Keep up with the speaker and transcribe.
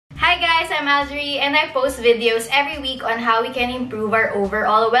Hi guys, I'm Algerie and I post videos every week on how we can improve our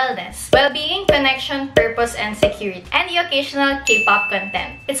overall wellness, well-being, connection, purpose, and security, and the occasional K-pop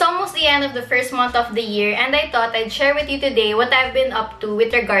content. It's almost the end of the first month of the year and I thought I'd share with you today what I've been up to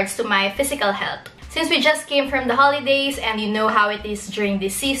with regards to my physical health. Since we just came from the holidays and you know how it is during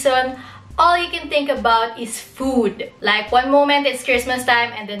this season, all you can think about is food. Like one moment it's Christmas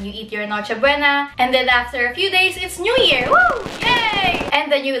time and then you eat your Noche Buena, and then after a few days it's New Year! Woo! Yay! And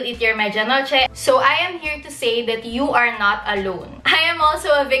then you will eat your Medianoche. So I am here to say that you are not alone. I am also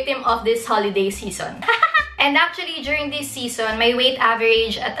a victim of this holiday season. And actually during this season, my weight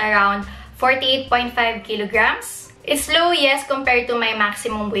averaged at around 48.5 kilograms. It's low, yes, compared to my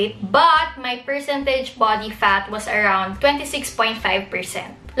maximum weight, but my percentage body fat was around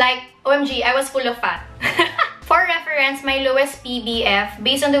 26.5%. Like, OMG, I was full of fat. For reference, my lowest PBF,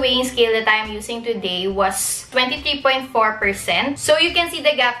 based on the weighing scale that I'm using today, was 23.4%. So you can see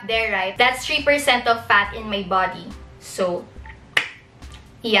the gap there, right? That's 3% of fat in my body. So,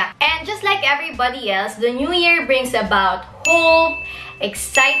 yeah. And just like everybody else, the new year brings about hope,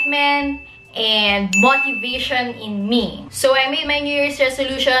 excitement, and motivation in me. So I made my New Year's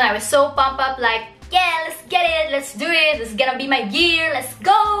resolution. I was so pumped up, like, yeah, let's get it, let's do it, this is gonna be my year, let's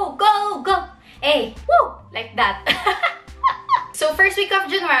go, go, go. Hey, woo, like that. So first week of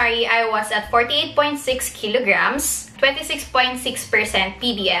January, I was at 48.6 kilograms, 26.6%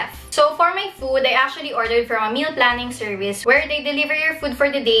 PBF. So for my food, I actually ordered from a meal planning service where they deliver your food for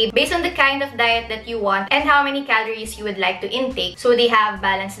the day based on the kind of diet that you want and how many calories you would like to intake. So they have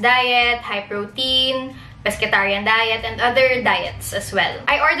balanced diet, high protein, pescatarian diet, and other diets as well.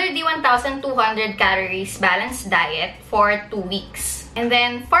 I ordered the 1,200 calories balanced diet for 2 weeks. And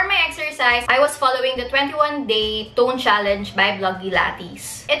then for my exercise, I was following the 21-day tone challenge by Bloggy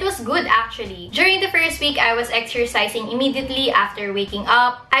Lattes. It was good actually. During the first week, I was exercising immediately after waking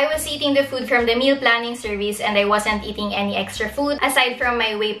up. I was eating the food from the meal planning service and I wasn't eating any extra food aside from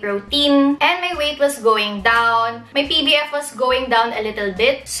my whey protein. And my weight was going down. My PBF was going down a little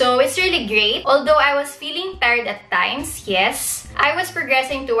bit. So it's really great. Although I was feeling tired at times, yes, I was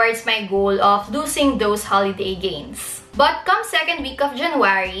progressing towards my goal of losing those holiday gains. But come second week of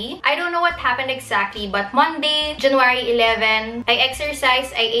January, I don't know what happened exactly, but Monday, January 11, I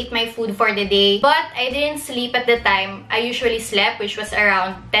exercised, I ate my food for the day, but I didn't sleep at the time I usually slept, which was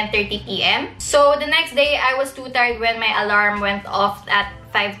around 10:30 p.m. So the next day, I was too tired when my alarm went off at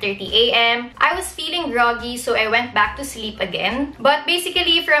 5:30 a.m. I was feeling groggy, so I went back to sleep again. But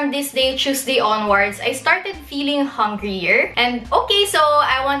basically, from this day, Tuesday onwards, I started feeling hungrier. And okay, so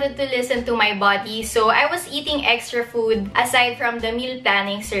I wanted to listen to my body, so I was eating extra food aside from the meal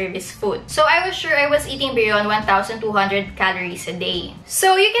planning service food. So I was sure I was eating beyond 1,200 calories a day.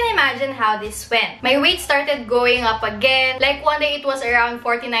 So you can imagine how this went. My weight started going up again. Like one day, it was around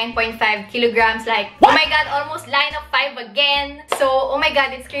 49.5 kilograms. Like, oh my god, almost line of 5 again. So, oh my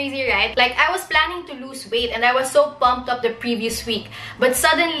god, it's crazy, right? Like, I was planning to lose weight and I was so pumped up the previous week, but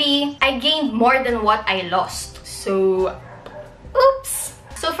suddenly I gained more than what I lost. So, oops.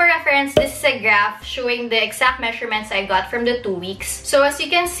 So for reference, this is a graph showing the exact measurements I got from the 2 weeks. So as you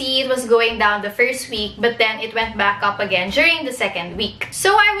can see, it was going down the first week, but then it went back up again during the second week.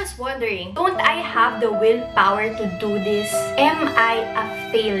 So I was wondering, don't I have the willpower to do this? Am I a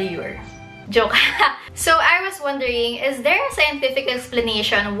failure? Joke. So I was wondering, is there a scientific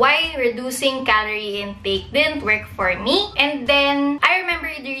explanation why reducing calorie intake didn't work for me? And then I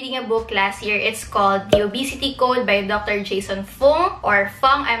remember reading a book last year. It's called The Obesity Code by Dr. Jason Fung, or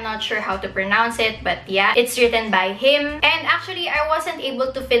Fung, I'm not sure how to pronounce it, but yeah, it's written by him. And actually, I wasn't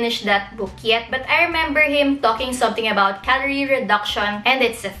able to finish that book yet, but I remember him talking something about calorie reduction and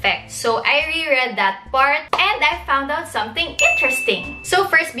its effects. So I reread that part and I found out something interesting.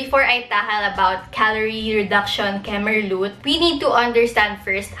 So first, before I tackle about calorie reduction, Kemerlut, we need to understand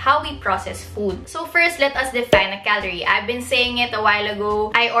first how we process food. So first, let us define a calorie. I've been saying it a while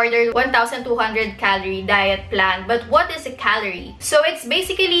ago. I ordered 1,200 calorie diet plan, but what is a calorie? So it's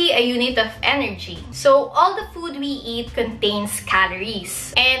basically a unit of energy. So all the food we eat contains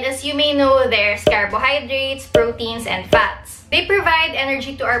calories. And as you may know, there's carbohydrates, proteins, and fats. They provide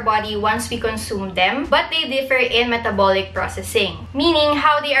energy to our body once we consume them, but they differ in metabolic processing, meaning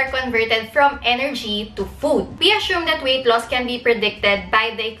how they are converted from energy to food. We assume that weight loss can be predicted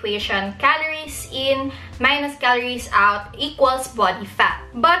by the equation calories in minus calories out equals body fat.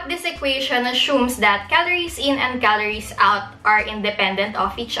 But this equation assumes that calories in and calories out are independent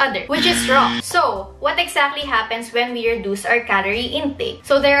of each other, which is wrong. So, what exactly happens when we reduce our calorie intake?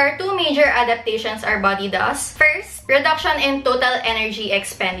 So, there are two major adaptations our body does. First, reduction in total energy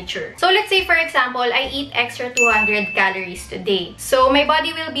expenditure. So let's say, for example, I eat extra 200 calories today. So my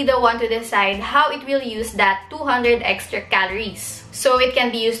body will be the one to decide how it will use that 200 extra calories. So it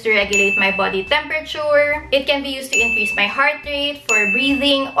can be used to regulate my body temperature, it can be used to increase my heart rate, for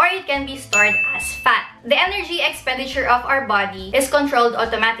breathing, or it can be stored as fat. The energy expenditure of our body is controlled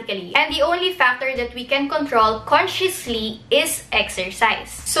automatically, and the only factor that we can control consciously is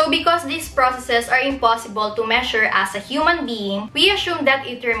exercise. So because these processes are impossible to measure as a human being, we assume that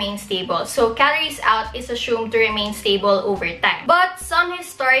it remains stable. So calories out is assumed to remain stable over time. But some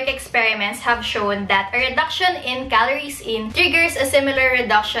historic experiments have shown that a reduction in calories in triggers a similar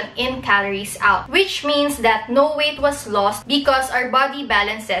reduction in calories out, which means that no weight was lost because our body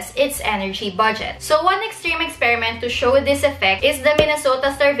balances its energy budget. So one extreme experiment to show this effect is the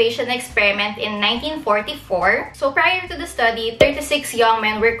Minnesota starvation experiment in 1944. So prior to the study, 36 young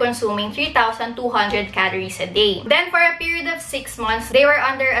men were consuming 3,200 calories a day. Then for a period of 6 months, they were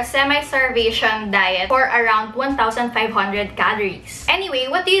under a semi-starvation diet for around 1,500 calories. Anyway,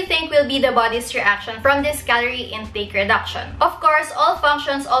 what do you think will be the body's reaction from this calorie intake reduction? Of course, all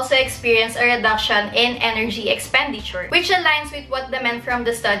functions also experience a reduction in energy expenditure, which aligns with what the men from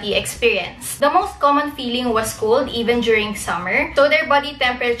the study experienced. The most common feeling was cold even during summer, so their body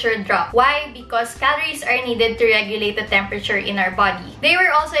temperature dropped. Why? Because calories are needed to regulate the temperature in our body. They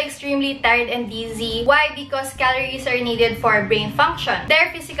were also extremely tired and dizzy. Why? Because calories are needed for brain function.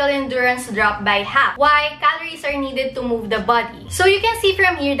 Their physical endurance dropped by half. Why? Calories are needed to move the body. So you can see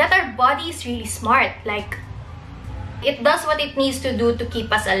from here that our body is really smart. Like, it does what it needs to do to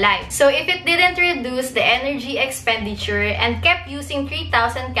keep us alive. So if it didn't reduce the energy expenditure and kept using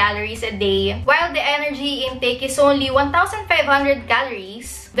 3,000 calories a day, while the energy intake is only 1,500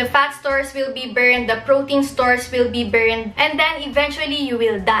 calories, the fat stores will be burned, the protein stores will be burned, and then eventually you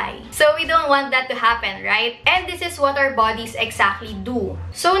will die. So we don't want that to happen, right? And this is what our bodies exactly do.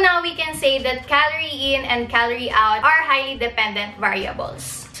 So now we can say that calorie in and calorie out are highly dependent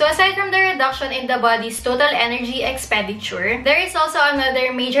variables. So aside from the reduction in the body's total energy expenditure, there is also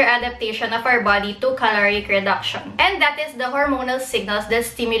another major adaptation of our body to caloric reduction. And that is the hormonal signals that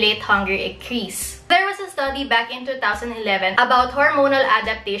stimulate hunger increase. There was a study back in 2011 about hormonal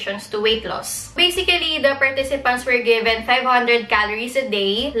adaptations to weight loss. Basically, the participants were given 500 calories a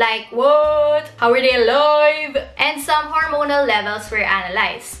day. Like, what? How are they alive? And some hormonal levels were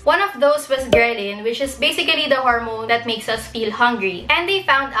analyzed. One of those was ghrelin, which is basically the hormone that makes us feel hungry. And they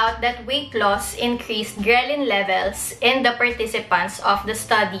found out that weight loss increased ghrelin levels in the participants of the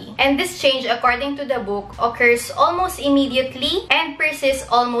study. And this change, according to the book, occurs almost immediately and persists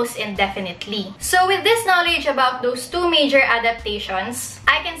almost indefinitely. So with this knowledge about those two major adaptations,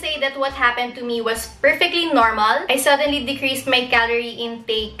 I can say that what happened to me was perfectly normal. I suddenly decreased my calorie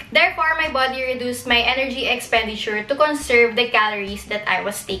intake. Therefore, my body reduced my energy expenditure to conserve the calories that I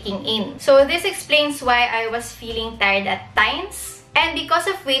was taking in. So this explains why I was feeling tired at times. And because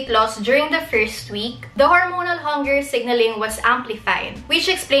of weight loss during the first week, the hormonal hunger signaling was amplified, which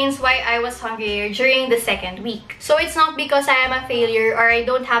explains why I was hungrier during the second week. So it's not because I am a failure or I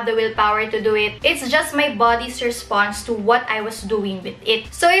don't have the willpower to do it. It's just my body's response to what I was doing with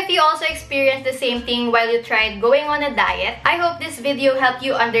it. So if you also experienced the same thing while you tried going on a diet, I hope this video helped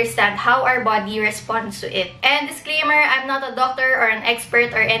you understand how our body responds to it. And disclaimer, I'm not a doctor or an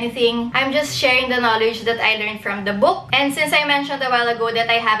expert or anything. I'm just sharing the knowledge that I learned from the book. And since I mentioned a while ago that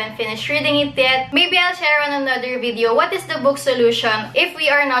I haven't finished reading it yet, maybe I'll share on another video what is the book solution if we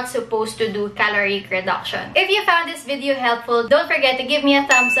are not supposed to do caloric reduction. If you found this video helpful, don't forget to give me a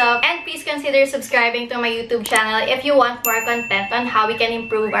thumbs up and please consider subscribing to my YouTube channel if you want more content on how we can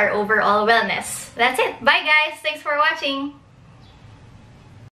improve our overall wellness. That's it. Bye guys! Thanks for watching!